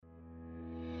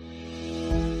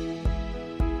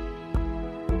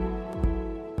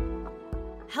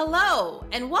Hello,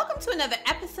 and welcome to another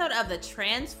episode of the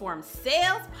Transform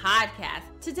Sales Podcast.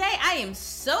 Today, I am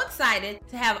so excited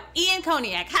to have Ian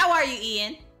Koniak. How are you,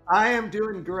 Ian? I am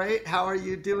doing great. How are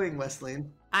you doing,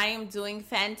 Wesleyan? I am doing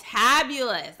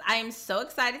fantabulous. I am so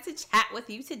excited to chat with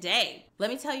you today. Let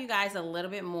me tell you guys a little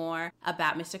bit more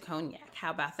about Mr. Koniak.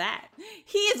 How about that?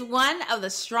 He is one of the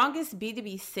strongest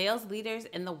B2B sales leaders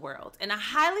in the world and a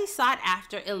highly sought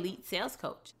after elite sales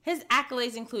coach. His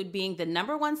accolades include being the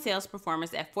 #1 sales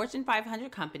performers at Fortune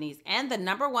 500 companies and the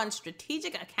 #1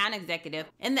 strategic account executive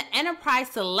in the Enterprise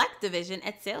Select division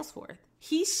at Salesforce.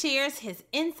 He shares his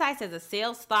insights as a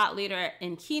sales thought leader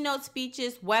in keynote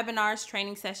speeches, webinars,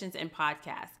 training sessions, and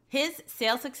podcasts. His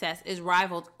sales success is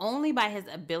rivaled only by his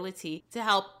ability to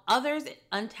help others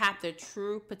untap their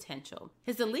true potential.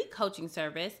 His elite coaching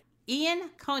service,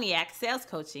 Ian Koniak Sales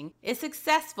Coaching, is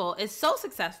so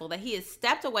successful that he has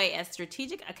stepped away as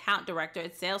strategic account director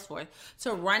at Salesforce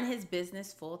to run his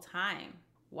business full time.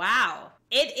 Wow.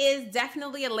 It is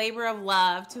definitely a labor of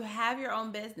love to have your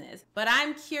own business. But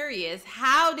I'm curious,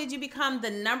 how did you become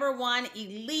the #1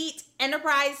 elite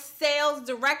enterprise sales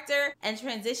director and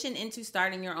transition into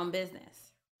starting your own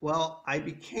business? Well, I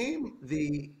became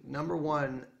the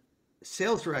 #1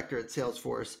 sales director at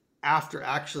Salesforce after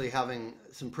actually having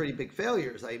some pretty big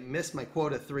failures. I missed my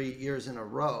quota 3 years in a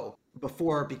row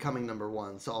before becoming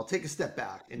 #1. So I'll take a step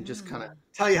back and just kind of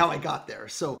tell you how I got there.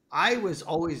 So I was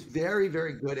always very,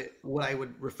 very good at what I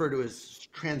would refer to as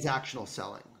transactional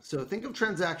selling. So think of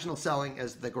transactional selling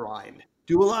as the grind.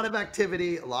 Do a lot of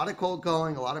activity, a lot of cold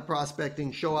calling, a lot of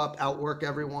prospecting, show up, outwork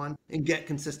everyone, and get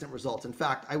consistent results. In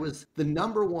fact, I was the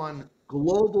 #1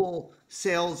 global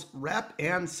sales rep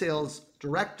and sales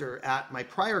director at my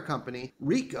prior company,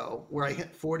 Rico, where I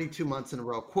hit 42 months in a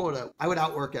row quota. I would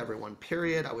outwork everyone,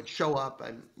 period. I would show up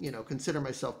and, consider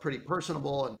myself pretty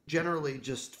personable and generally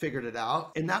just figured it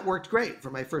out. And that worked great for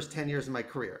my first 10 years of my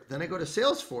career. Then I go to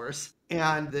Salesforce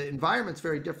and the environment's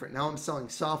very different. Now I'm selling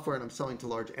software and I'm selling to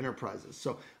large enterprises.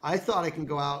 So I thought I can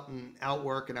go out and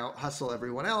outwork and out hustle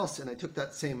everyone else. And I took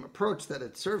that same approach that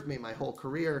had served me my whole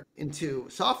career into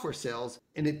software sales,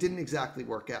 and it didn't exactly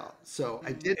work out. So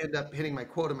I did end up hitting my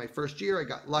quota my first year. I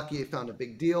got lucky. I found a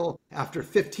big deal after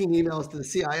 15 emails to the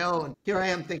CIO. And here I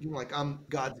am thinking like I'm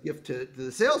God's gift to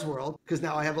the sales world, because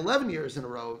now I have 11 years in a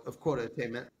row of quota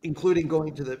attainment, including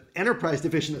going to the enterprise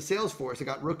division of Salesforce. I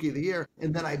got rookie of the year,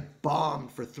 and then I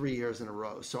bombed for 3 years in a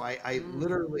row. So I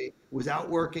literally was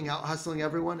outworking, out hustling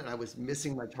everyone, and I was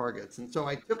missing my targets. And so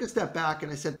I took a step back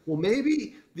and I said, well,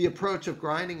 maybe the approach of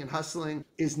grinding and hustling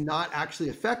is not actually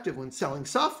effective when selling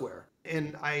software.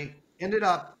 And I ended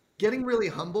up getting really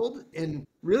humbled, and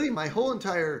really my whole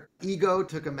entire ego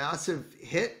took a massive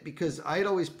hit because I had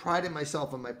always prided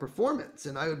myself on my performance,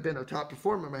 and I had been a top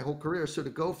performer my whole career. So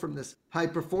to go from this high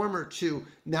performer to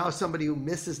now somebody who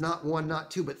misses not 1,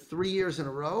 not 2, but 3 years in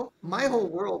a row, my whole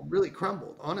world really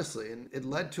crumbled, honestly. And it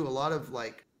led to a lot of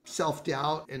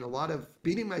self-doubt and a lot of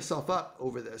beating myself up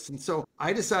over this. And so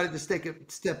I decided to take a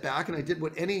step back, and I did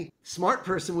what any smart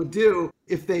person would do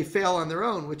if they fail on their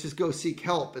own, which is go seek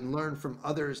help and learn from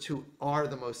others who are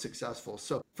the most successful.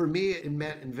 So for me, it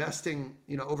meant investing,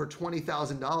 over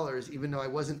 $20,000, even though I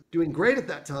wasn't doing great at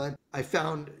that time. I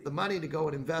found the money to go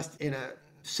and invest in a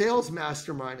sales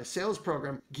mastermind, a sales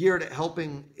program geared at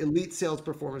helping elite sales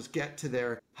performers get to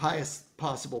their highest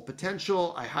possible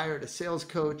potential. I hired a sales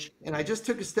coach, and I just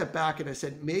took a step back and I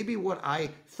said, maybe what I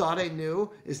thought I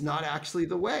knew is not actually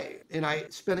the way. And I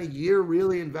spent a year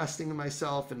really investing in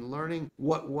myself and learning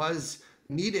what was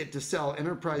needed to sell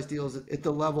enterprise deals at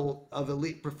the level of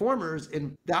elite performers.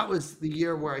 And that was the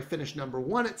year where I finished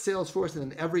 #1 at Salesforce.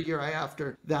 And then every year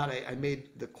after that, I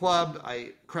made the club.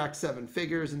 I cracked 7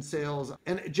 figures in sales,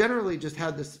 and generally just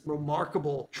had this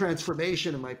remarkable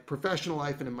transformation in my professional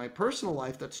life and in my personal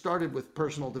life that started with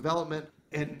personal development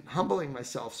and humbling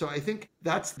myself. So I think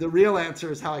that's the real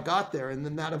answer, is how I got there. And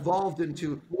then that evolved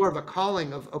into more of a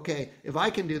calling of, okay, if I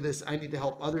can do this, I need to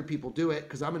help other people do it,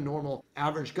 because I'm a normal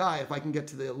average guy. If I can get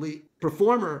to the elite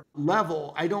performer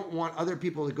level, I don't want other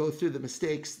people to go through the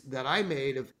mistakes that I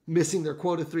made of missing their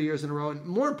quota 3 years in a row. And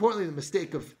more importantly, the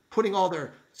mistake of putting all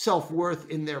their self-worth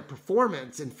in their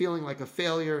performance and feeling like a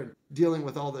failure and dealing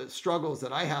with all the struggles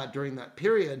that I had during that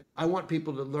period. I want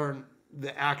people to learn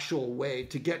the actual way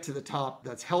to get to the top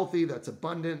that's healthy, that's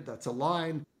abundant, that's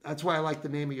aligned, That's why I like the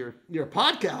name of your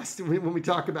podcast when we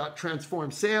talk about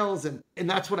transform sales. And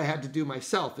that's what I had to do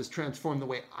myself, is transform the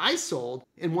way I sold.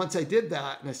 And once I did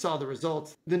that and I saw the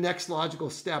results, the next logical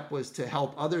step was to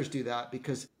help others do that,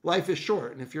 because life is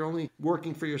short. And if you're only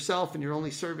working for yourself and you're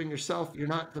only serving yourself, you're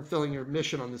not fulfilling your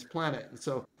mission on this planet. And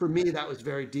so for me, that was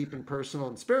very deep and personal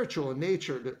and spiritual in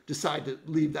nature to decide to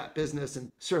leave that business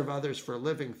and serve others for a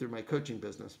living through my coaching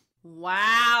business.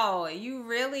 Wow, you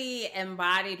really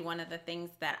embodied one of the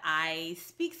things that I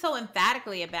speak so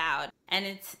emphatically about, and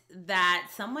it's that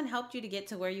someone helped you to get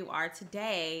to where you are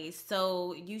today,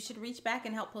 so you should reach back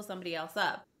and help pull somebody else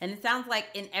up. And it sounds like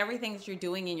in everything that you're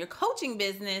doing in your coaching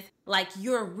business, like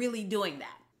you're really doing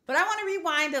that. But I want to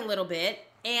rewind a little bit,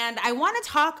 and I want to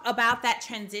talk about that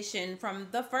transition from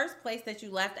the first place that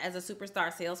you left as a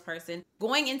superstar salesperson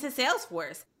going into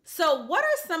Salesforce. So what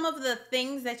are some of the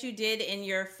things that you did in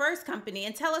your first company?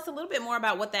 And tell us a little bit more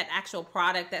about what that actual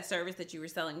product, that service that you were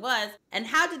selling was, and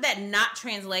how did that not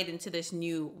translate into this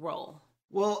new role?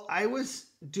 Well, I was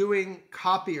doing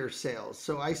copier sales.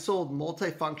 So I sold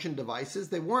multifunction devices.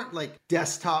 They weren't like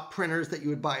desktop printers that you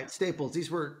would buy at Staples.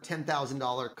 These were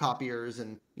 $10,000 copiers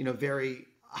and, very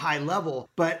high level.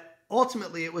 But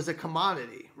ultimately, it was a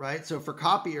commodity, right? So for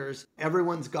copiers,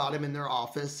 everyone's got them in their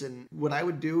office. And what I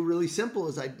would do really simple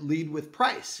is I'd lead with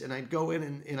price. And I'd go in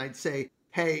and I'd say,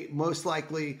 hey, most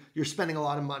likely you're spending a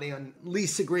lot of money on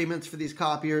lease agreements for these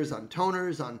copiers, on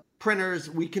toners, on printers.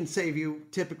 We can save you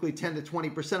typically 10 to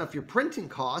 20% of your printing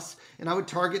costs. And I would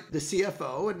target the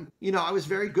CFO. And, I was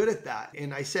very good at that.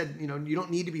 And I said, you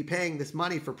don't need to be paying this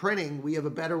money for printing. We have a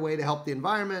better way to help the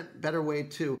environment, better way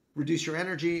to reduce your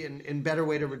energy, and better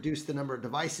way to reduce the number of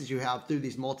devices you have through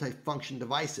these multifunction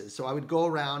devices. So I would go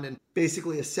around and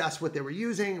basically assess what they were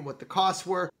using and what the costs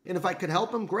were. And if I could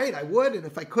help them, great, I would. And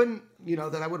if I couldn't,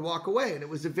 then I would walk away. And it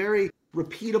was a very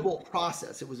repeatable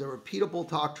process. It was a repeatable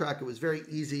talk track. It was very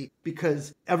easy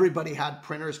because everybody had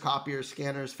printers, copiers,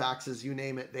 scanners, faxes, you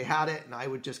name it. They had it, and I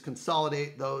would just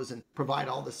consolidate those and provide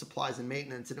all the supplies and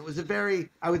maintenance. And it was a very,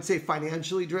 I would say,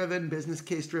 financially driven, business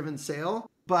case driven sale.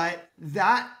 But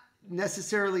that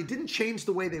necessarily didn't change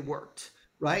the way they worked,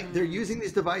 right? They're using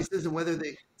these devices, and whether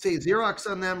they say Xerox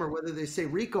on them or whether they say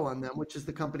Ricoh on them, which is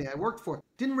the company I worked for,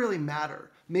 didn't really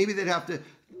matter. Maybe they'd have to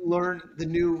learn the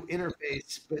new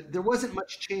interface, but there wasn't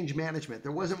much change management.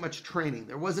 There wasn't much training.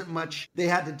 There wasn't much they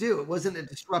had to do. It wasn't a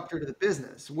disruptor to the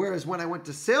business. Whereas when I went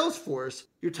to Salesforce,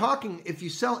 you're talking, if you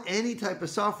sell any type of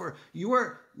software, you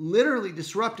are literally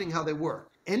disrupting how they work.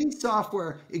 Any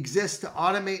software exists to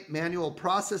automate manual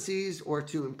processes or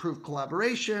to improve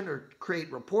collaboration or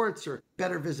create reports or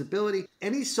better visibility.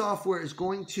 Any software is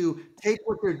going to take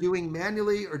what they're doing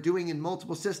manually or doing in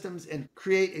multiple systems and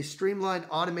create a streamlined,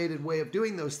 automated way of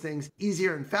doing those things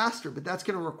easier and faster. But that's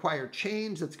going to require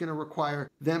change. That's going to require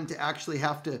them to actually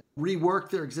have to rework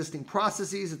their existing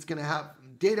processes. It's going to have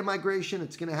data migration.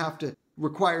 It's going to have to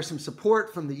require some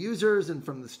support from the users and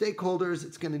from the stakeholders.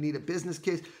 It's going to need a business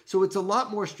case. So it's a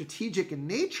lot more strategic in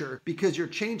nature because you're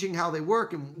changing how they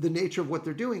work and the nature of what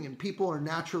they're doing. And people are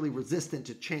naturally resistant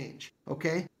to change.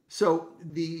 Okay. So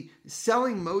the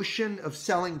selling motion of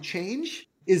selling change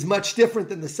is much different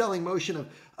than the selling motion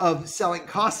of selling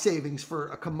cost savings for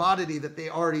a commodity that they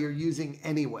already are using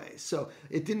anyway. So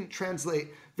it didn't translate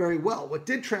very well. What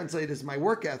did translate is my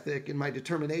work ethic and my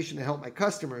determination to help my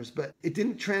customers, but it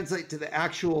didn't translate to the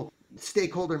actual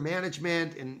stakeholder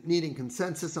management and needing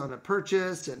consensus on a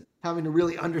purchase and having to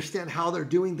really understand how they're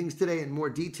doing things today in more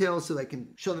detail so they can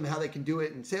show them how they can do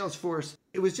it in Salesforce.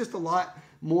 It was just a lot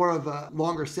more of a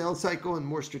longer sales cycle and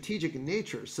more strategic in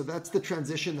nature. So that's the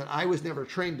transition that I was never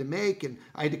trained to make, and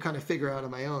I had to kind of figure out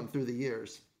on my own through the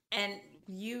years. And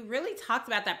you really talked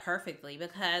about that perfectly,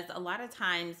 because a lot of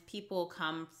times people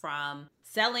come from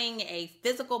selling a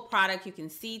physical product you can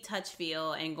see, touch,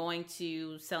 feel, and going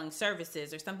to selling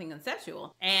services or something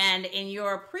conceptual. And in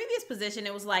your previous position,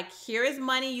 it was like, here is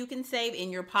money you can save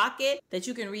in your pocket that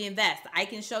you can reinvest. I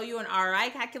can show you an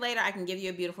ROI calculator. I can give you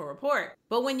a beautiful report.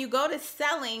 But when you go to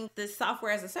selling this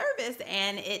software as a service,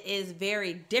 and it is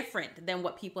very different than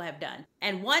what people have done.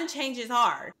 And one change is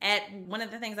hard. One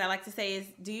of the things I like to say is,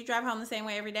 do you drive home the same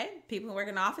way every day? People who work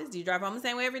in the office, do you drive home the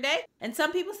same way every day? And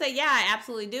some people say, yeah, I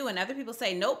absolutely do. And other people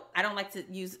say, nope, I don't like to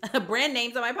use brand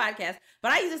names on my podcast,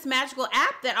 but I use this magical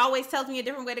app that always tells me a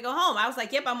different way to go home. I was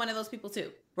like, yep, I'm one of those people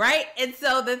too, right? And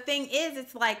so the thing is,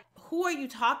 it's like, who are you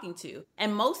talking to?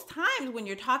 And most times when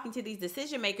you're talking to these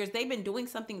decision makers, they've been doing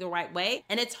something the right way,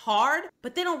 and it's hard,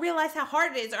 but they don't realize how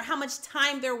hard it is or how much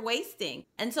time they're wasting.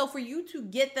 And so for you to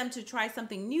get them to try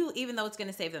something new, even though it's going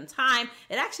to save them time,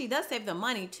 it actually does save them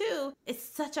money too. It's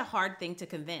such a hard thing to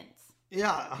convince.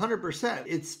 Yeah, 100%.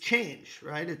 It's change,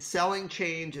 right? It's selling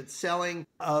change. It's selling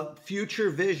a future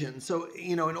vision. So,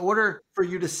 in order for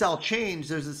you to sell change,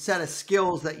 there's a set of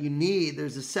skills that you need.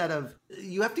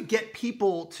 You have to get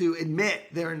people to admit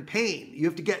they're in pain. You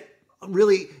have to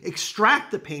really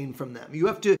extract the pain from them. You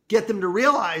have to get them to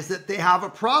realize that they have a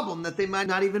problem that they might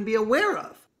not even be aware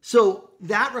of. So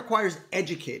that requires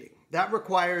educating. That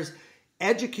requires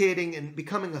educating and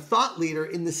becoming a thought leader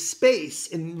in the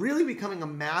space and really becoming a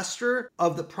master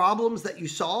of the problems that you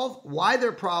solve, why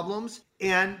they're problems,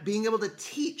 and being able to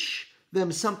teach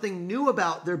them something new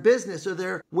about their business or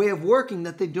their way of working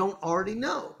that they don't already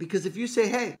know. Because if you say,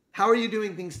 hey, how are you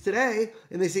doing things today?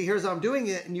 And they say, here's how I'm doing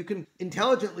it. And you can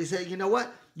intelligently say, you know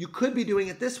what? You could be doing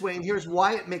it this way, and here's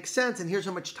why it makes sense, and here's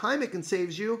how much time it can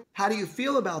save you. How do you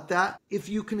feel about that? If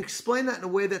you can explain that in a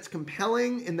way that's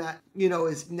compelling and that,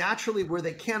 is naturally where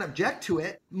they can't object to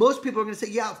it, most people are going to say,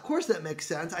 yeah, of course that makes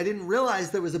sense. I didn't realize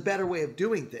there was a better way of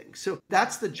doing things. So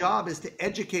that's the job, is to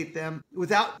educate them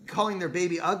without calling their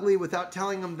baby ugly, without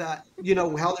telling them that,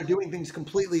 how they're doing things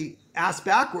completely ass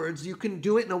backwards. You can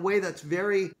do it in a way that's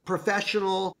very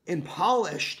professional and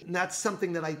polished. And that's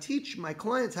something that I teach my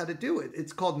clients how to do it.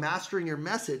 It's called mastering your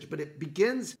message, but it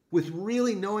begins with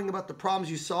really knowing about the problems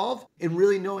you solve and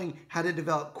really knowing how to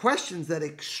develop questions that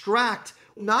extract,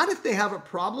 not if they have a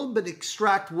problem, but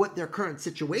extract what their current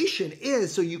situation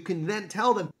is. So you can then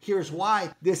tell them, here's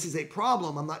why this is a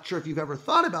problem. I'm not sure if you've ever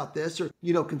thought about this or,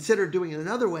 consider doing it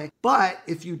another way. But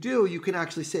if you do, you can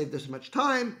actually save this much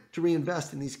time to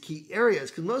reinvest in these key areas.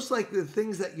 Because most likely the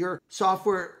things that your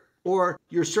software or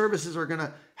your services are going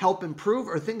to help improve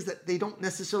are things that they don't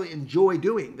necessarily enjoy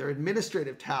doing. They're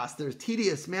administrative tasks, there's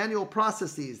tedious manual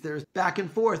processes, there's back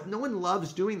and forth. No one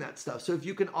loves doing that stuff. So if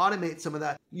you can automate some of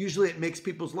that, usually it makes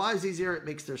people's lives easier, it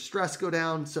makes their stress go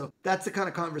down. So that's the kind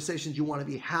of conversations you want to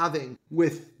be having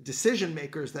with decision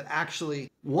makers that actually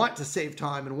want to save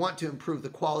time and want to improve the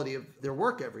quality of their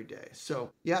work every day.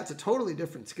 So yeah, it's a totally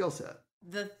different skill set.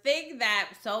 The thing that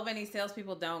so many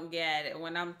salespeople don't get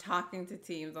when I'm talking to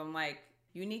teams, I'm like,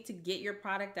 you need to get your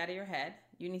product out of your head.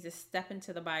 You need to step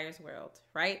into the buyer's world,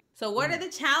 right? So what are the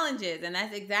challenges? And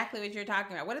that's exactly what you're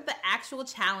talking about. What are the actual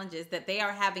challenges that they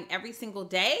are having every single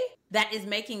day that is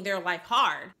making their life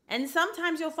hard? And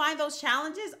sometimes you'll find those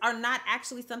challenges are not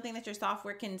actually something that your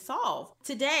software can solve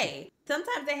today.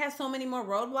 Sometimes they have so many more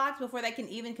roadblocks before they can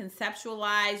even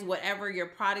conceptualize whatever your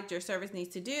product or service needs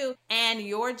to do. And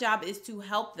your job is to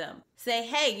help them. Say,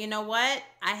 hey, you know what?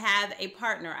 I have a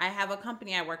partner. I have a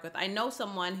company I work with. I know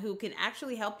someone who can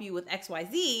actually help you with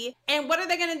XYZ. And what are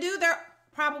they going to do? They're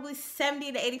probably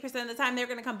 70 to 80% of the time, they're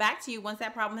going to come back to you once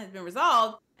that problem has been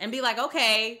resolved and be like,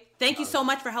 okay, thank you so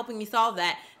much for helping me solve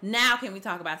that. Now can we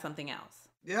talk about something else?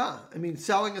 Yeah. I mean,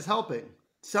 selling is helping.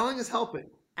 Selling is helping.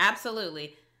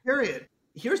 Absolutely. Period.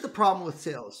 Here's the problem with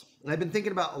sales. And I've been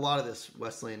thinking about a lot of this,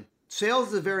 Wesleyan. Sales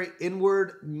is a very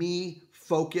inward,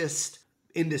 me-focused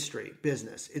industry,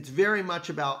 business. It's very much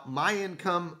about my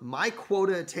income, my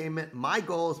quota attainment, my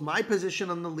goals, my position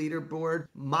on the leaderboard,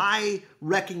 my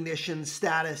recognition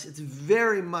status. It's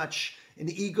very much an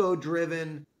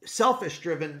ego-driven,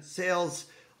 selfish-driven sales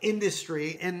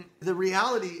industry. And the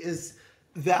reality is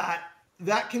that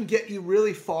can get you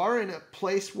really far in a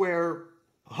place where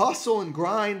hustle and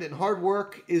grind and hard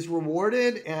work is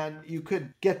rewarded, and you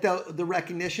could get the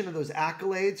recognition of those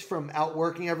accolades from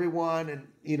outworking everyone, and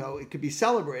it could be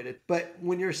celebrated. But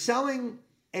when you're selling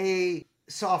a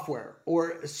software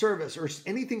or a service or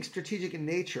anything strategic in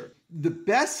nature, the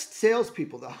best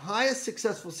salespeople, the highest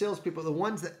successful salespeople, are the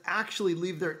ones that actually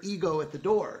leave their ego at the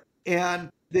door. And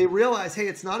they realize, hey,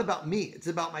 it's not about me, it's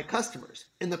about my customers.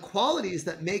 And the qualities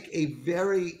that make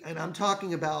and I'm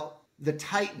talking about the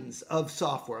titans of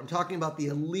software. I'm talking about the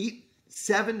elite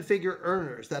 7-figure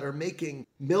earners that are making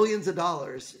millions of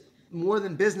dollars, more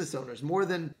than business owners, more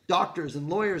than doctors and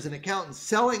lawyers and accountants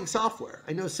selling software.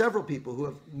 I know several people who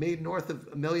have made north of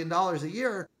 $1 million a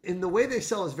year, and the way they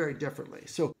sell is very differently.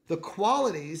 So the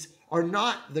qualities are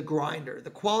not the grinder. The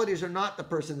qualities are not the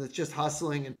person that's just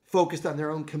hustling and focused on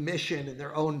their own commission and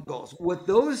their own goals. What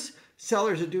those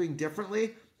sellers are doing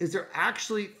differently is they're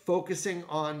actually focusing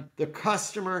on the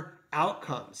customer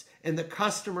outcomes and the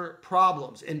customer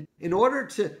problems. And in order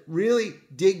to really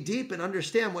dig deep and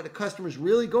understand what a customer is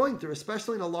really going through,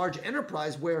 especially in a large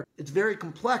enterprise where it's very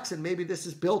complex, and maybe this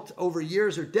is built over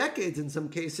years or decades in some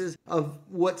cases of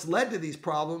what's led to these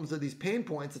problems or these pain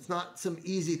points. It's not some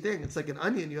easy thing. It's like an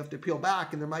onion you have to peel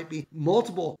back, and there might be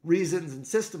multiple reasons and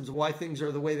systems why things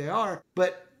are the way they are.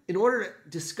 But in order to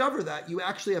discover that, you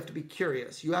actually have to be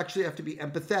curious. You actually have to be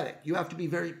empathetic. You have to be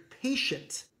very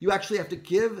patient. You actually have to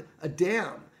give a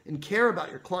damn and care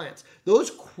about your clients. Those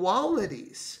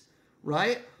qualities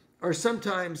right, are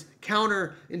sometimes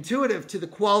counterintuitive to the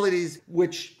qualities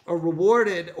which are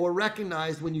rewarded or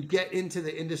recognized when you get into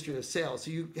the industry of sales.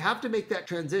 So you have to make that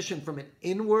transition from an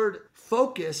inward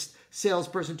focused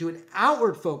salesperson to an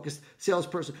outward focused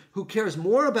salesperson who cares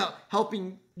more about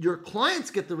helping your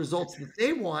clients get the results that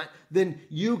they want than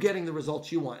you getting the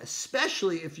results you want,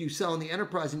 especially if you sell in the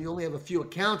enterprise and you only have a few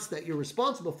accounts that you're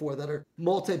responsible for that are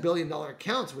multi-billion-dollar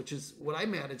accounts, which is what I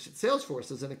manage at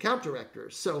Salesforce as an account director.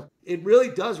 So it really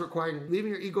does require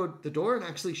leaving your ego at the door and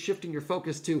actually shifting your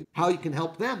focus to how you can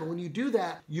help them. And when you do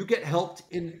that, you get helped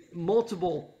in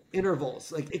multiple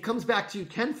intervals. Like, it comes back to you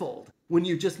tenfold when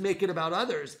you just make it about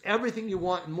others. Everything you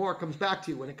want and more comes back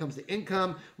to you when it comes to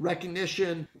income,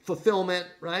 recognition, fulfillment,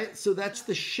 right? So that's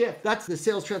the shift. That's the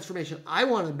sales transformation I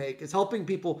want to make, is helping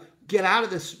people get out of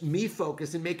this me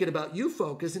focus and make it about you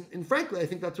focus. And frankly, I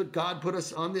think that's what God put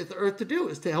us on the earth to do,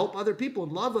 is to help other people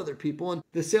and love other people. And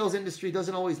the sales industry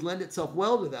doesn't always lend itself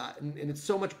well to that. And it's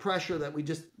so much pressure that we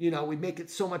just, we make it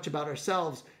so much about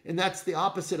ourselves. And that's the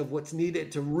opposite of what's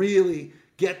needed to really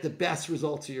get the best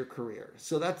results of your career.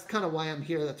 So that's kind of why I'm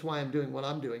here. That's why I'm doing what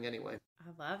I'm doing anyway.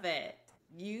 I love it.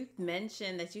 You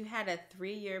mentioned that you had a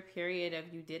 3-year period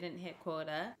of you didn't hit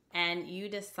quota and you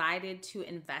decided to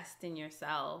invest in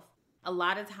yourself. A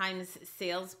lot of times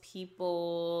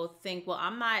salespeople think, well,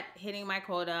 I'm not hitting my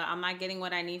quota. I'm not getting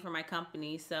what I need for my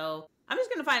company. So I'm just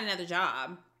going to find another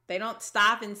job. They don't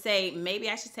stop and say, maybe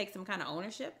I should take some kind of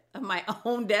ownership of my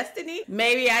own destiny.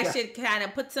 Maybe I should kind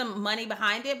of put some money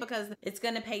behind it because it's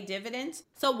going to pay dividends.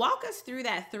 So walk us through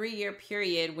that 3-year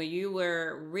period where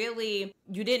you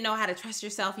didn't know how to trust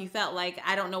yourself. You felt like,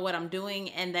 I don't know what I'm doing.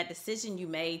 And that decision you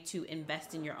made to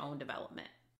invest in your own development.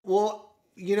 Well,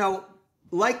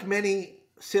 like many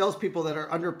salespeople that are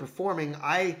underperforming,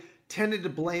 I tended to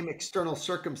blame external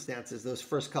circumstances those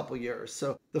first couple years.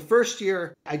 So the first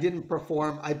year I didn't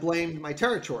perform, I blamed my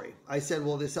territory. I said,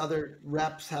 well, this other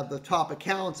reps have the top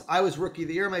accounts. I was rookie of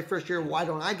the year my first year. Why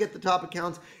don't I get the top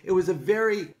accounts? It was a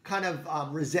very kind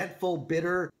of resentful,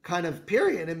 bitter kind of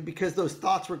period. And because those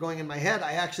thoughts were going in my head,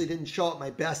 I actually didn't show up my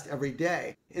best every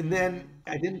day. And then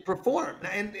I didn't perform.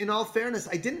 And in all fairness,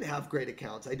 I didn't have great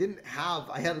accounts. I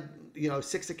had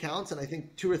 6 accounts, and I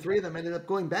think 2 or 3 of them ended up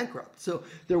going bankrupt. So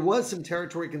there was some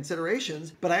territory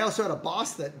considerations, but I also had a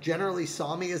boss that generally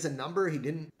saw me as a number.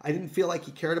 I didn't feel like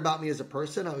he cared about me as a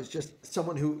person. I was just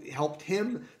someone who helped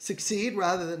him succeed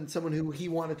rather than someone who he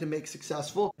wanted to make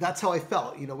successful. That's how I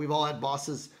felt. We've all had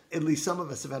bosses. At least some of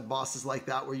us have had bosses like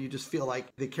that where you just feel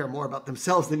like they care more about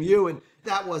themselves than you. And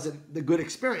that wasn't the good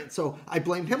experience. So I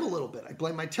blamed him a little bit. I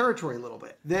blamed my territory a little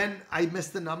bit. Then I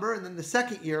missed the number. And then the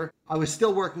second year, I was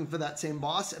still working for that same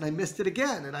boss and I missed it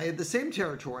again. And I had the same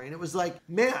territory. And it was like,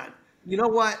 man, you know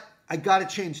what? I got to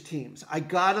change teams. I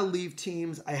got to leave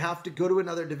teams. I have to go to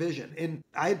another division. And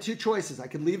I had 2 choices. I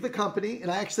could leave the company,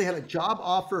 and I actually had a job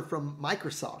offer from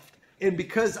Microsoft. And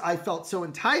because I felt so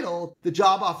entitled, the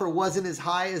job offer wasn't as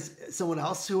high as someone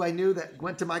else who I knew that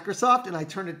went to Microsoft, and I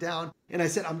turned it down. And I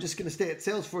said, I'm just going to stay at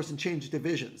Salesforce and change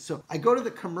divisions. So I go to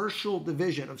the commercial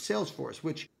division of Salesforce,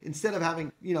 which instead of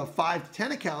having, 5 to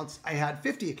 10 accounts, I had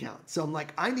 50 accounts. So I'm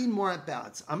like, I need more at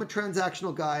bats. I'm a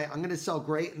transactional guy. I'm going to sell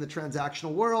great in the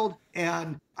transactional world.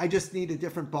 And I just need a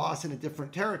different boss in a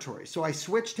different territory. So I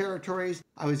switched territories.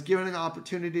 I was given an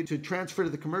opportunity to transfer to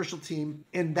the commercial team.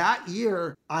 And that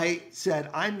year, I said,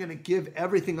 I'm going to give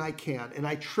everything I can. And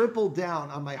I tripled down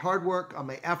on my hard work, on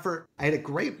my effort. I had a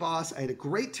great boss. I had a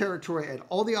great territory. I had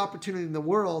all the opportunity in the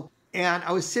world. And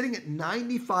I was sitting at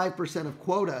 95% of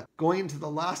quota going into the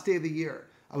last day of the year.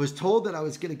 I was told that I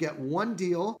was going to get 1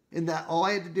 deal and that all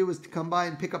I had to do was to come by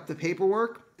and pick up the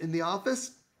paperwork in the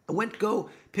office. I went to go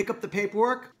pick up the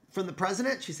paperwork from the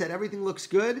president. She said, everything looks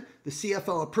good. The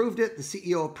CFO approved it. The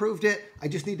CEO approved it. I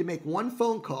just need to make 1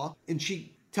 phone call. And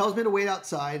she tells me to wait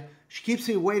outside. She keeps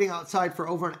me waiting outside for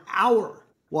over an hour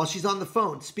while she's on the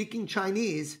phone speaking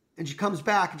Chinese. And she comes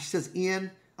back and she says,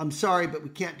 Ian, I'm sorry, but we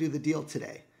can't do the deal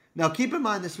today. Now, keep in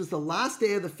mind, this was the last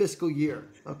day of the fiscal year,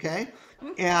 okay?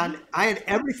 And I had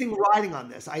everything riding on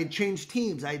this. I had changed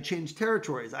teams. I had changed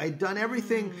territories. I had done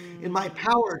everything in my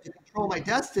power to control my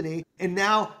destiny. And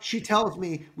now she tells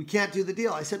me we can't do the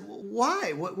deal. I said, well,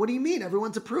 why? What do you mean?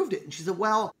 Everyone's approved it. And she said,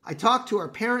 well, I talked to our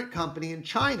parent company in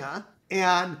China,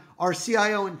 and our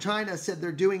CIO in China said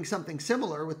they're doing something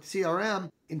similar with CRM.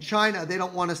 In China, they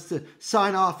don't want us to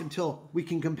sign off until we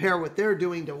can compare what they're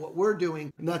doing to what we're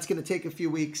doing. And that's going to take a few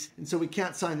weeks. And so we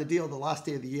can't sign the deal the last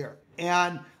day of the year.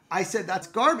 And I said, that's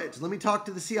garbage. Let me talk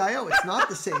to the CIO. It's not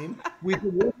the same. We've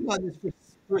been working on this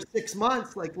for 6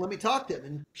 months, like, let me talk to him.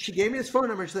 And she gave me his phone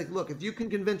number. She's like, look, if you can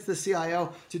convince the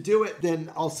CIO to do it, then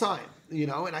I'll sign,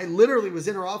 and I literally was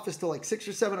in her office till like 6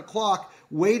 or 7 o'clock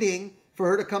waiting for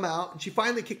her to come out. And she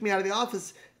finally kicked me out of the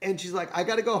office. And she's like, I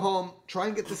got to go home, try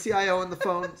and get the CIO on the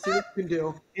phone, see what you can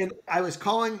do. And I was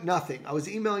calling nothing. I was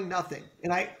emailing nothing.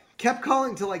 And I kept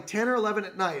calling till like 10 or 11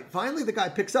 at night. Finally, the guy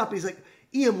picks up. He's like,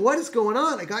 Ian, what is going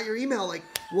on? I got your email. Like,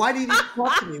 why do you need to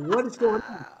talk to me? What is going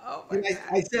on? And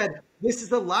I said, this is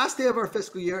the last day of our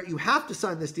fiscal year. You have to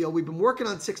sign this deal. We've been working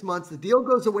on 6 months. The deal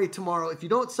goes away tomorrow. If you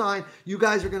don't sign, you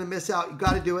guys are going to miss out. You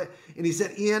got to do it. And he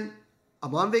said, Ian,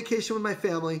 I'm on vacation with my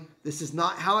family. This is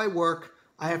not how I work.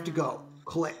 I have to go.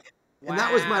 Click. And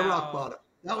that was my rock bottom.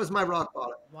 That was my rock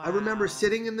bottom. Wow. I remember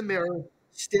sitting in the mirror,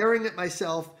 staring at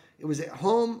myself. It was at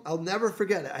home. I'll never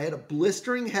forget it. I had a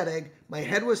blistering headache. My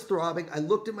head was throbbing. I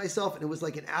looked at myself and it was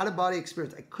like an out-of-body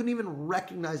experience. I couldn't even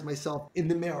recognize myself in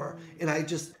the mirror. And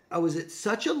I was at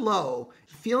such a low,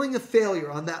 feeling a failure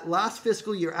on that last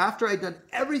fiscal year after I'd done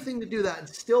everything to do that and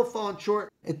still fallen short.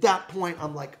 At that point,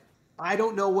 I'm like, I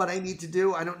don't know what I need to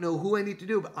do. I don't know who I need to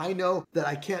do, but I know that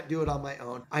I can't do it on my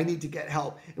own. I need to get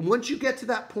help. And once you get to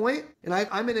that point, and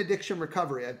I'm in addiction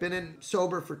recovery. I've been in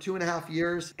sober for 2.5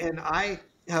 years, and I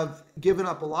have given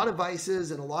up a lot of vices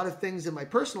and a lot of things in my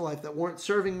personal life that weren't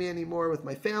serving me anymore with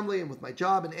my family and with my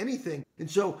job and anything. And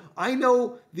so I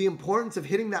know the importance of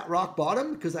hitting that rock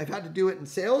bottom because I've had to do it in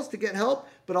sales to get help,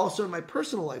 but also in my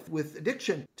personal life with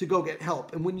addiction to go get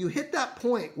help. And when you hit that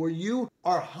point where you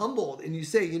are humbled and you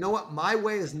say, you know what, my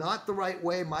way is not the right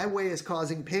way. My way is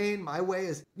causing pain. My way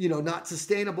is, not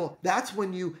sustainable. That's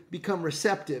when you become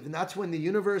receptive. And that's when the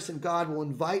universe and God will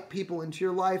invite people into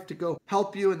your life to go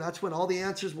help you. And that's when all the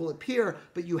answers will appear.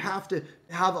 But you have to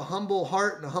have a humble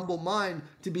heart and a humble mind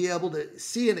to be able to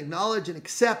see and acknowledge and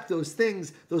accept those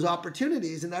things, those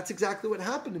opportunities. And that's exactly what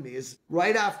happened to me is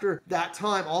right after that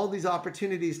time, all these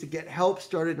opportunities to get help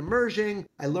started emerging.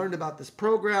 I learned about this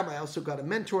program. I also got a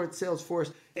mentor at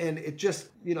Salesforce. And it just,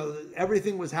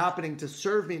 everything was happening to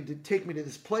serve me and to take me to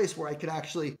this place where I could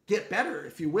actually get better,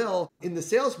 if you will, in the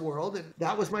sales world. And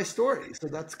that was my story. So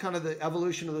that's kind of the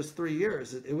evolution of those 3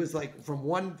 years. It was like from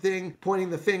one thing pointing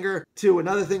the finger to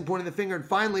another thing pointing the finger. And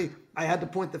finally, I had to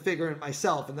point the finger at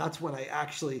myself. And that's when I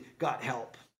actually got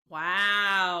help.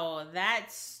 Wow,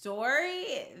 that story,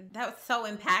 that was so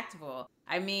impactful.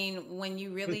 I mean, when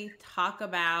you really talk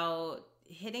about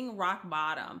hitting rock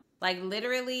bottom, like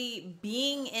literally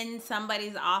being in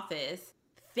somebody's office,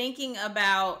 thinking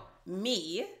about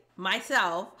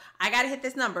myself, I got to hit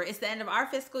this number. It's the end of our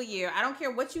fiscal year. I don't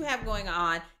care what you have going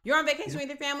on. You're on vacation with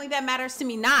your family. That matters to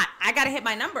me not. I got to hit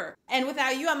my number. And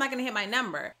without you, I'm not going to hit my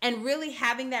number. And really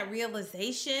having that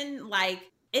realization, like,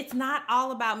 it's not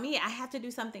all about me. I have to do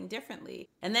something differently.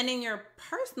 And then in your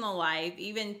personal life,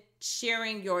 even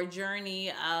sharing your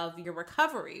journey of your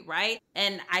recovery, right?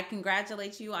 And I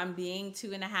congratulate you on being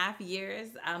 2.5 years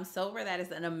sober. That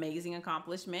is an amazing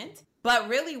accomplishment. But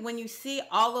really, when you see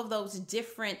all of those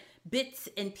different bits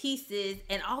and pieces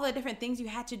and all the different things you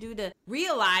had to do to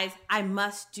realize I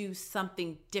must do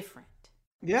something different.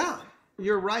 Yeah.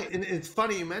 You're right. And it's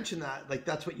funny you mentioned that. Like,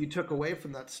 that's what you took away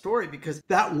from that story, because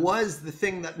that was the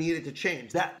thing that needed to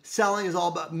change. That selling is all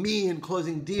about me and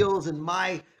closing deals and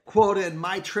my quota and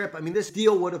my trip. I mean, this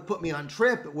deal would have put me on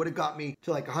trip. It would have got me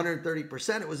to like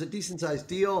 130%. It was a decent sized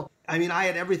deal. I mean, I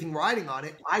had everything riding on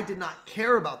it. I did not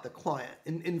care about the client.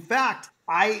 And in fact,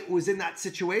 I was in that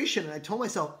situation and I told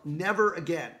myself, never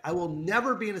again. I will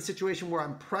never be in a situation where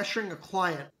I'm pressuring a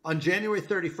client on January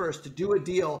 31st to do a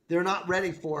deal they're not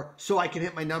ready for so I can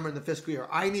hit my number in the fiscal year.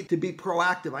 I need to be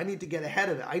proactive. I need to get ahead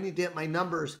of it. I need to hit my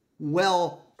numbers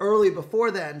well early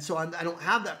before then so I don't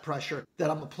have that pressure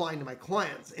that I'm applying to my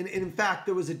clients. And in fact,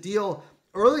 there was a deal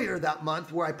earlier that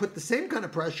month where I put the same kind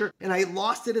of pressure and I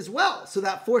lost it as well. So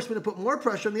that forced me to put more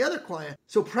pressure on the other client.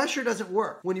 So pressure doesn't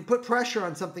work. When you put pressure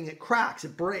on something, it cracks,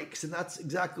 it breaks. And that's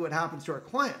exactly what happens to our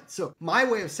clients. So my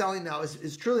way of selling now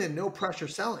is truly a no pressure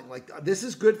selling. Like, this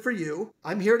is good for you.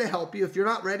 I'm here to help you. If you're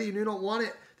not ready and you don't want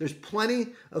it, there's plenty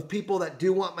of people that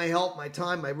do want my help, my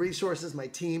time, my resources, my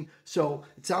team. So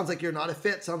it sounds like you're not a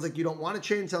fit. Sounds like you don't want to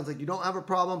change. Sounds like you don't have a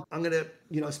problem. I'm going to,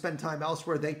 spend time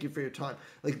elsewhere. Thank you for your time.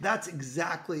 Like, that's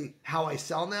exactly how I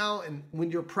sell now. And when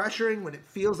you're pressuring, when it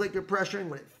feels like you're pressuring,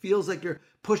 when it feels like you're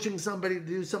pushing somebody to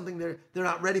do something they're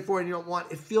not ready for and you don't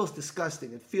want, it feels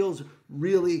disgusting. It feels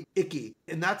really icky.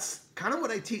 And that's kind of what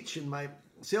I teach in my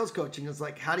sales coaching is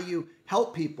like, how do you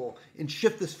help people and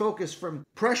shift this focus from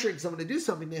pressuring someone to do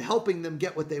something to helping them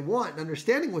get what they want and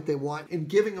understanding what they want and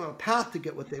giving them a path to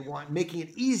get what they want, making it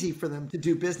easy for them to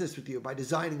do business with you by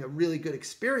designing a really good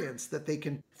experience that they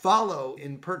can follow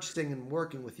in purchasing and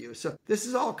working with you. So this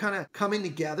is all kind of coming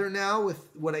together now with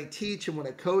what I teach and what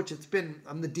I coach.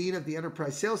 I'm the dean of the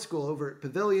Enterprise Sales School over at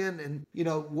Pavilion, and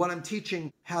what I'm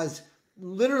teaching has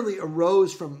literally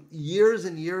arose from years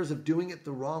and years of doing it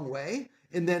the wrong way,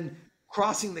 and then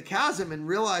crossing the chasm and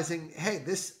realizing, hey,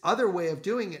 this other way of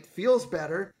doing it feels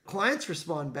better, clients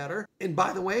respond better, and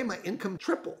by the way, my income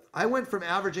tripled. I went from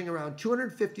averaging around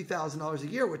 $250,000 a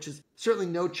year, which is certainly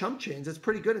no chump change, that's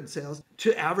pretty good in sales,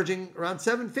 to averaging around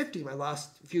 $750 my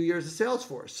last few years of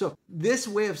Salesforce. So this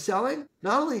way of selling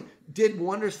not only did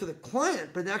wonders for the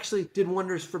client, but actually did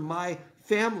wonders for my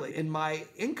family and my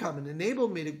income, and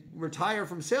enabled me to retire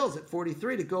from sales at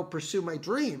 43 to go pursue my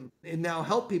dream and now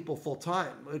help people full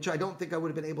time, which I don't think I would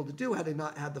have been able to do had I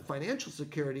not had the financial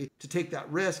security to take that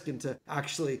risk and to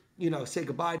actually, say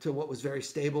goodbye to what was very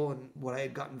stable and what I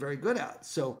had gotten very good at.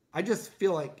 So I just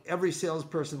feel like every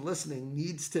salesperson listening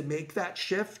needs to make that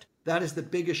shift. That is the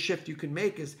biggest shift you can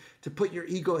make, is to put your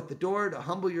ego at the door, to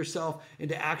humble yourself, and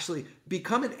to actually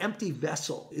become an empty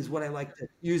vessel is what I like to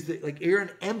use. You're an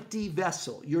empty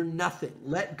vessel. You're nothing.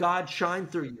 Let God shine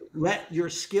through you. Let your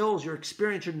skills, your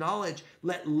experience, your knowledge,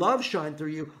 let love shine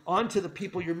through you onto the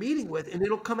people you're meeting with, and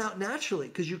it'll come out naturally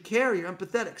because you care, you're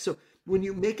empathetic. So when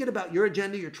you make it about your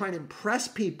agenda, you're trying to impress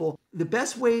people. The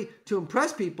best way to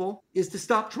impress people is to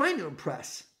stop trying to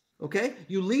impress. Okay?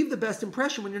 You leave the best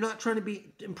impression when you're not trying to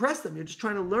impress them. You're just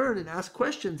trying to learn and ask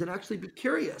questions and actually be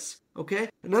curious. Okay?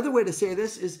 Another way to say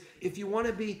this is, if you want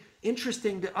to be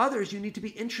interesting to others, you need to be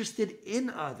interested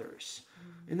in others.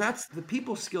 And that's the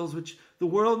people skills which the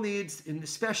world needs, and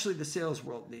especially the sales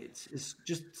world needs, is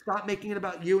just stop making it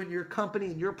about you and your company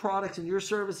and your products and your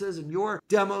services and your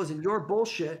demos and your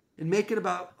bullshit, and make it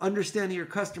about understanding your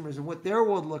customers and what their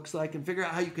world looks like, and figure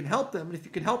out how you can help them. And if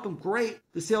you can help them, great.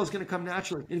 The sale is going to come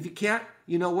naturally. And if you can't,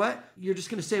 you know what? You're just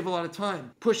going to save a lot of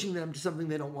time pushing them to something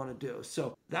they don't want to do.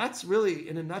 So that's really,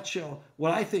 in a nutshell,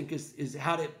 what I think is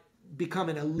how to become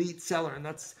an elite seller. And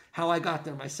that's how I got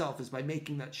there myself, is by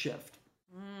making that shift.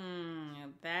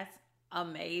 That's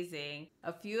amazing.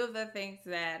 A few of the things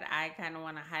that I kind of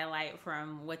want to highlight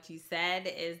from what you said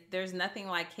is, there's nothing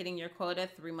like hitting your quota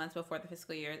 3 months before the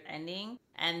fiscal year is ending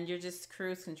and you're just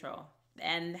cruise control.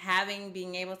 And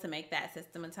being able to make that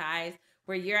systematized,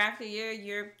 where year after year,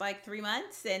 you're like 3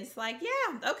 months and it's like,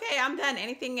 yeah, okay, I'm done.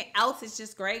 Anything else is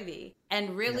just gravy.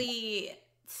 And really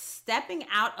stepping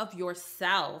out of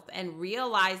yourself and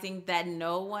realizing that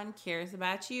no one cares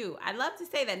about you. I love to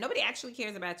say that nobody actually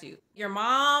cares about you. Your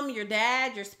mom, your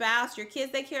dad, your spouse, your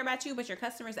kids, they care about you, but your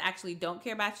customers actually don't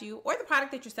care about you or the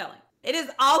product that you're selling. It is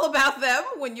all about them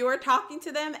when you're talking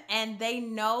to them, and they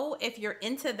know if you're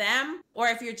into them or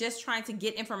if you're just trying to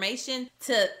get information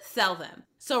to sell them.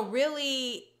 So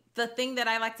really, the thing that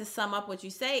I like to sum up what you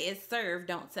say is serve,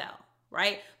 don't sell.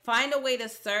 Right? Find a way to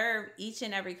serve each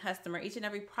and every customer, each and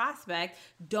every prospect.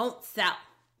 Don't sell.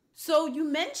 So you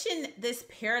mentioned this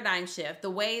paradigm shift, the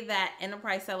way that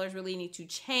enterprise sellers really need to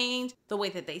change, the way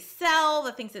that they sell,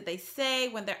 the things that they say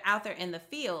when they're out there in the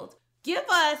field. Give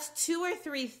us 2 or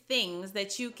 3 things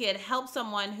that you could help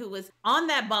someone who is on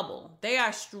that bubble. They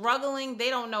are struggling. They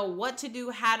don't know what to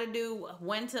do, how to do,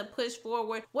 when to push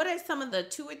forward. What are some of the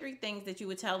 2 or 3 things that you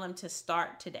would tell them to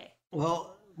start today?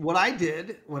 Well, what I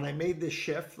did when I made this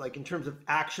shift, like in terms of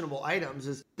actionable items,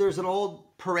 is there's an old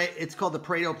it's called the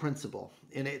Pareto principle,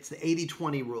 and it's the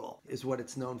 80-20 rule is what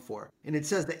it's known for. And it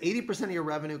says that 80% of your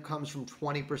revenue comes from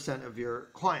 20% of your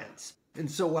clients. And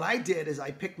so what I did is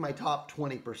I picked my top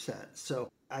 20%.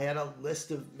 So I had a list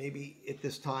of, maybe at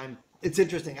this time, it's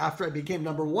interesting, after I became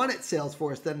number 1 at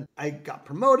Salesforce, then I got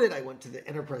promoted. I went to the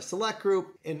Enterprise Select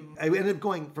Group, and I ended up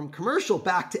going from commercial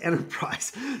back to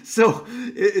enterprise. So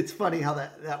it's funny how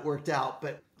that worked out.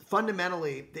 But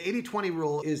fundamentally, the 80-20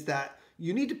 rule is that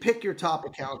you need to pick your top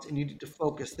accounts and you need to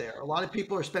focus there. A lot of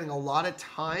people are spending a lot of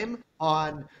time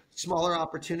on smaller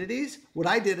opportunities. What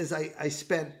I did is I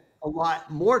spent a lot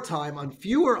more time on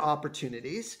fewer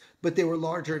opportunities, but they were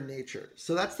larger in nature.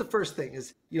 So that's the first thing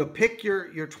is, pick your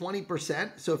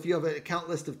 20%. So if you have an account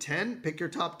list of 10, pick your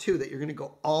top 2 that you're going to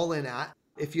go all in at.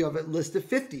 If you have a list of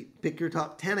 50, pick your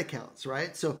top 10 accounts,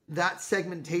 right? So that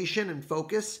segmentation and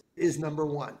focus is number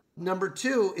 1. Number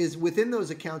 2 is, within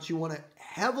those accounts, you want to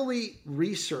heavily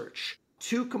research.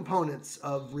 2 components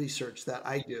of research that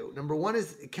I do. Number 1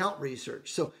 is account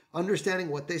research. So understanding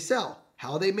what they sell,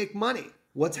 how they make money,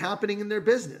 what's happening in their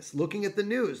business, looking at the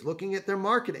news, looking at their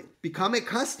marketing. Become a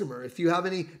customer. If you have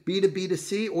any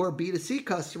B2B2C or B2C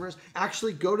customers,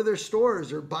 actually go to their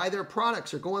stores or buy their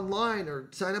products or go online or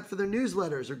sign up for their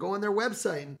newsletters or go on their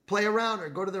website and play around or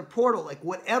go to their portal. Like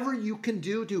whatever you can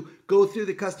do to go through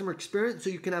the customer experience so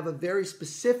you can have a very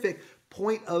specific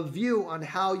point of view on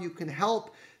how you can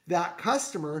help that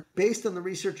customer based on the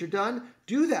research you've done,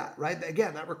 do that, right?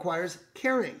 Again, that requires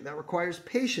caring, that requires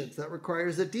patience, that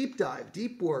requires a deep dive.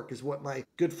 Deep work is what my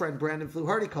good friend Brandon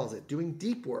Fluharty calls it, doing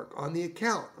deep work on the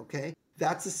account, okay?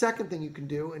 That's the second thing you can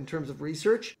do in terms of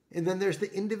research. And then there's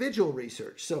the individual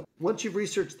research. So once you've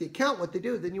researched the account, what they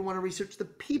do, then you want to research the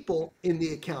people in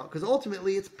the account, because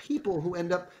ultimately it's people who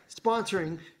end up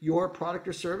sponsoring your product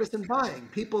or service and buying,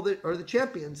 people that are the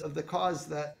champions of the cause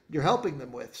that you're helping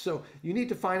them with. So you need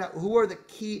to find out who are the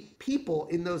key people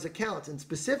in those accounts, and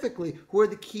specifically who are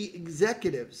the key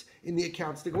executives in the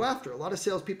accounts to go after. A lot of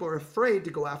salespeople are afraid to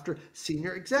go after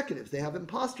senior executives. They have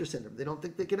imposter syndrome. They don't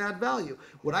think they can add value.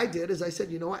 What I did is I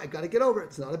said, you know what, I got to get over it.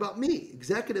 It's not about me.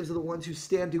 Executives are the ones who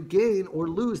stand to gain or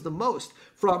lose the most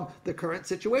from the current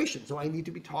situation. So I need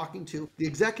to be talking to the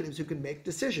executives who can make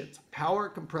decisions. Power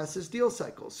compresses deal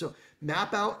cycles. So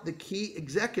map out the key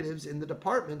executives in the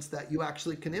departments that you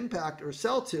actually can impact or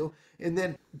sell to, and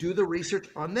then do the research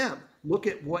on them. Look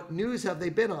at what news have they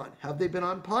been on? Have they been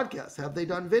on podcasts? Have they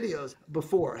done videos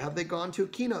before? Have they gone to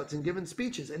keynotes and given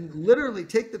speeches? And literally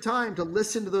take the time to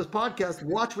listen to those podcasts,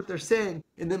 watch what they're saying,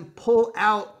 and then pull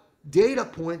out data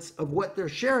points of what they're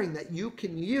sharing that you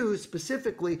can use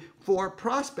specifically for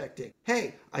prospecting.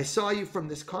 Hey, I saw you from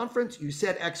this conference. You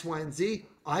said X, Y, and Z.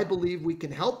 I believe we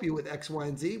can help you with X, Y,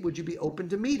 and Z. Would you be open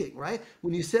to meeting, right?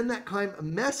 When you send that kind of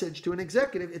message to an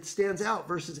executive, it stands out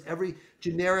versus every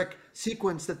generic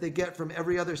sequence that they get from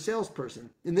every other salesperson.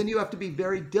 And then you have to be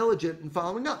very diligent in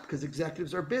following up because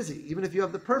executives are busy. Even if you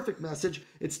have the perfect message,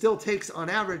 it still takes on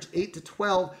average 8 to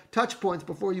 12 touch points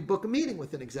before you book a meeting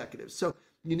with an executive. So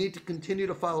you need to continue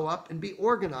to follow up and be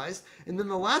organized. And then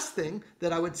the last thing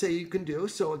that I would say you can do,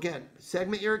 so again,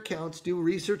 segment your accounts, do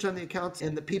research on the accounts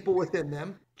and the people within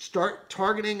them, start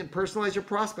targeting and personalize your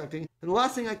prospecting. And the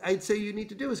last thing I'd say you need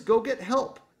to do is go get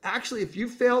help. Actually, if you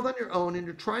failed on your own and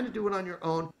you're trying to do it on your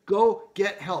own, go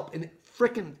get help and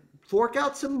frickin' fork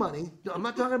out some money. I'm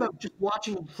not talking about just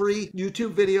watching free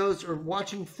YouTube videos or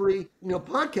watching free,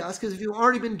 podcasts, because if you've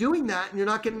already been doing that and you're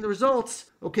not getting the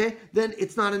results, okay, then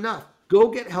it's not enough. Go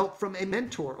get help from a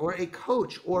mentor or a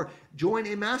coach, or join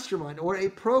a mastermind or a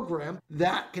program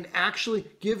that can actually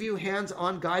give you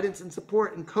hands-on guidance and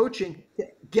support and coaching to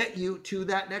get you to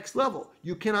that next level.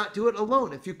 You cannot do it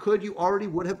alone. If you could, you already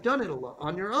would have done it alone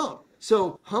on your own.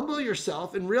 So humble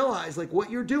yourself and realize like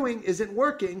what you're doing isn't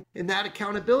working, and that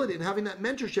accountability and having that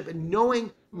mentorship and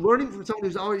learning from someone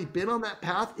who's already been on that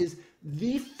path is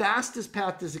the fastest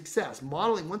path to success.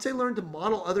 Modeling. Once I learned to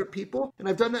model other people, and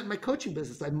I've done that in my coaching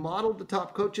business. I modeled the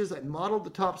top coaches. I modeled the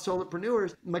top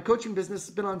solopreneurs. My coaching business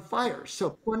has been on fire.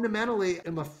 So fundamentally,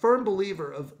 I'm a firm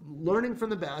believer of learning from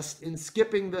the best and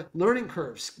skipping the learning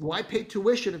curves. Why pay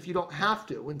tuition if you don't have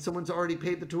to when someone's already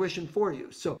paid the tuition for you?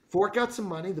 So fork out some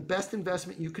money. The best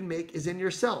investment you can make is in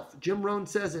yourself. Jim Rohn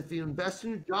says if you invest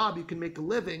in your job, you can make a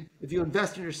living. If you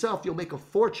invest in yourself, you'll make a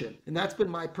fortune. And that's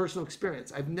been my personal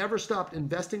experience. I've never stopped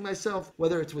investing myself,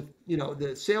 whether it's with,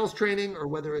 the sales training, or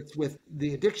whether it's with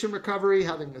the addiction recovery,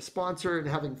 having a sponsor and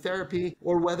having therapy,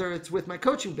 or whether it's with my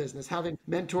coaching business, having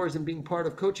mentors and being part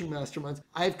of coaching masterminds.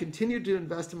 I've continued to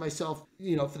invest in myself,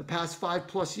 for the past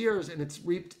 5+ years, and it's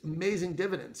reaped amazing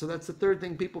dividends. So that's the third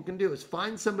thing people can do, is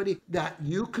find somebody that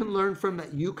you can learn from,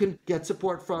 that you can get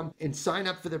support from, and sign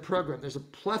up for their program. There's a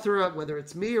plethora, whether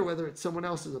it's me or whether it's someone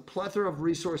else, there's a plethora of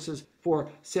resources for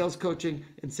sales coaching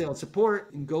and sales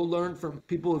support, and go learn from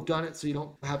people who've done it so you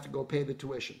don't have to go pay the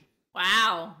tuition.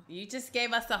 Wow, you just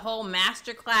gave us a whole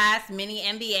masterclass mini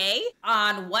MBA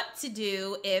on what to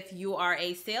do if you are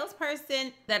a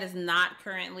salesperson that is not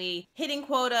currently hitting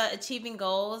quota, achieving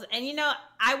goals. And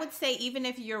I would say even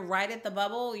if you're right at the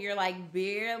bubble, you're like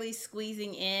barely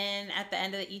squeezing in at the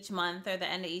end of each month or the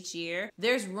end of each year,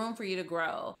 there's room for you to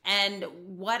grow. And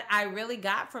what I really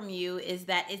got from you is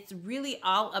that it's really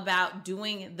all about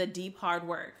doing the deep hard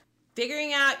work.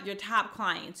 Figuring out your top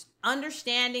clients,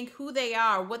 understanding who they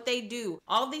are, what they do,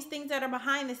 all these things that are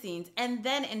behind the scenes, and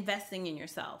then investing in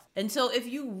yourself. And so if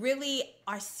you really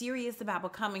are serious about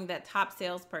becoming that top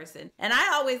salesperson, and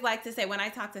I always like to say when I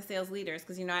talk to sales leaders,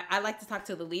 because I like to talk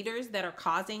to the leaders that are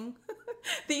causing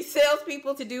these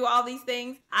salespeople to do all these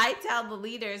things, I tell the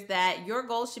leaders that your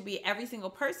goal should be every single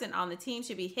person on the team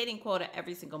should be hitting quota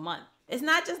every single month. It's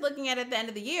not just looking at it at the end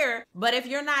of the year, but if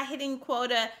you're not hitting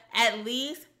quota at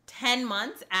least 10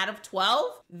 months out of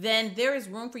 12, then there is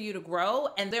room for you to grow.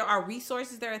 And there are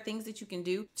resources, there are things that you can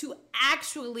do to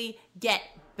actually get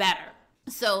better.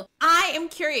 So I am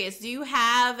curious, do you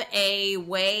have a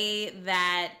way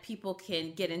that people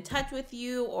can get in touch with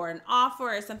you, or an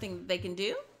offer or something that they can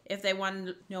do if they want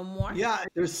to know more? Yeah,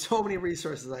 there's so many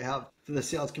resources I have for the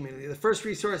sales community. The first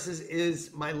resources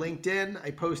is my LinkedIn.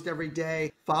 I post every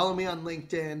day. Follow me on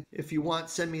LinkedIn. If you want,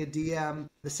 send me a DM.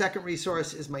 The second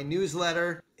resource is my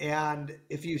newsletter. And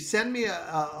if you send me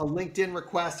a LinkedIn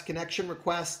request, connection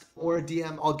request, or a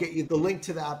DM, I'll get you the link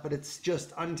to that. But it's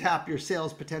just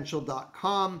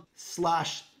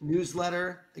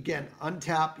untapyoursalespotential.com/newsletter. Again,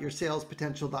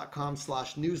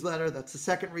 untapyoursalespotential.com/newsletter. That's the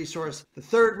second resource. The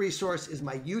third resource is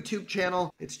my YouTube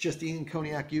channel. It's just Ian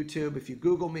Koniak YouTube. If you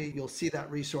Google me, you'll see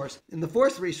that resource. And the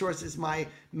fourth resource is my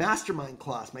mastermind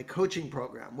class, my coaching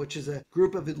program, which is a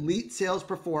group of elite sales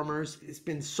performers. It's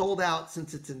been sold out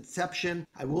since its inception.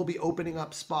 I will be opening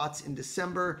up spots in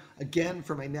December again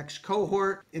for my next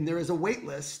cohort. And there is a wait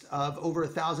list of over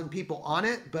 1,000 people on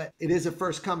it, but it is a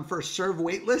first come, first serve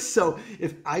wait list. So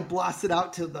if I blast it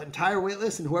out to the entire wait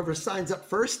list, and whoever signs up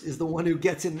first is the one who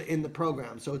gets in the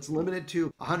program. So it's limited to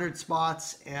 100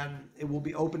 spots, and it will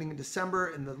be opening in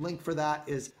December. And the link for that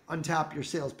is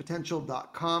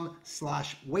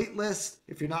untapyoursalespotential.com/waitlist.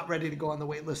 If you're not ready to go on the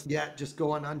waitlist yet, just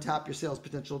go on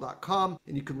untapyoursalespotential.com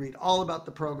and you can read all about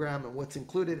the program and what's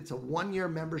included. It's a 1-year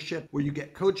membership where you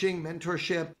get coaching,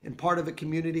 mentorship, and part of a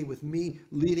community with me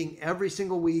leading every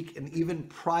single week, and even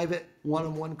private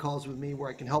one-on-one calls with me where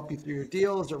I can help you through your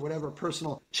deals or whatever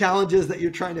personal challenges that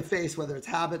you're trying to face, whether it's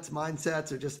habits,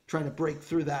 mindsets, or just trying to break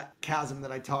through that chasm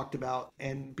that I talked about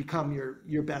and become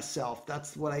your best self.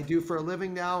 That's what I do for a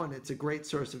living now, and it's a great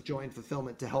source of joy and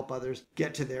fulfillment to help others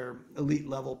get to their elite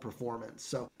level performance.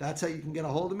 So that's how you can get a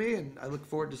hold of me, and I look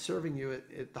forward to serving you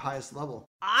at the highest level.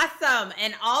 Awesome.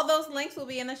 And all those links will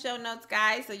be in the show notes,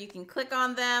 guys, so you can click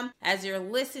on them as you're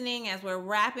listening, as we're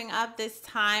wrapping up this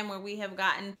time where we have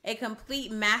gotten a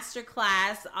complete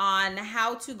masterclass on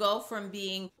how to go from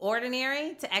being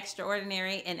ordinary to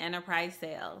extraordinary in enterprise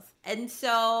sales. And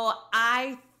so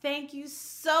I thank you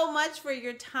so much for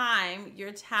your time,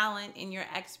 your talent, and your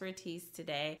expertise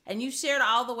today. And you shared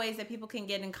all the ways that people can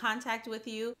get in contact with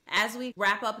you. As we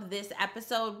wrap up this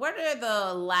episode, what are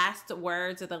the last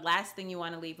words or the last thing you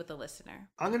want to leave with the listener?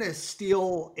 I'm going to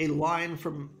steal a line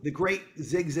from the great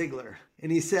Zig Ziglar.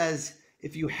 And he says,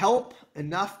 if you help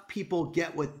enough people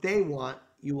get what they want,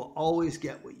 you will always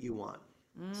get what you want.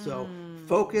 So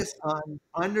focus on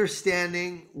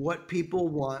understanding what people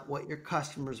want, what your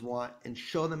customers want, and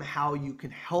show them how you can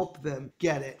help them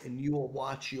get it. And you will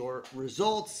watch your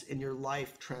results in your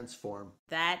life transform.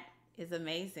 That is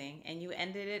amazing. And you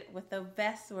ended it with the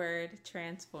best word,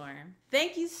 transform.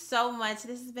 Thank you so much.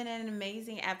 This has been an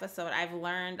amazing episode. I've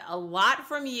learned a lot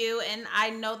from you, and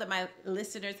I know that my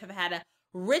listeners have had a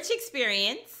rich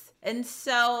experience. And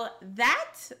so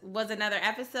that was another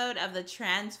episode of the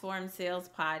Transform Sales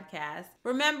Podcast.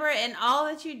 Remember, in all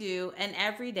that you do and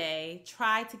every day,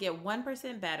 try to get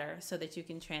 1% better so that you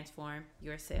can transform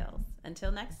your sales.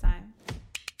 Until next time.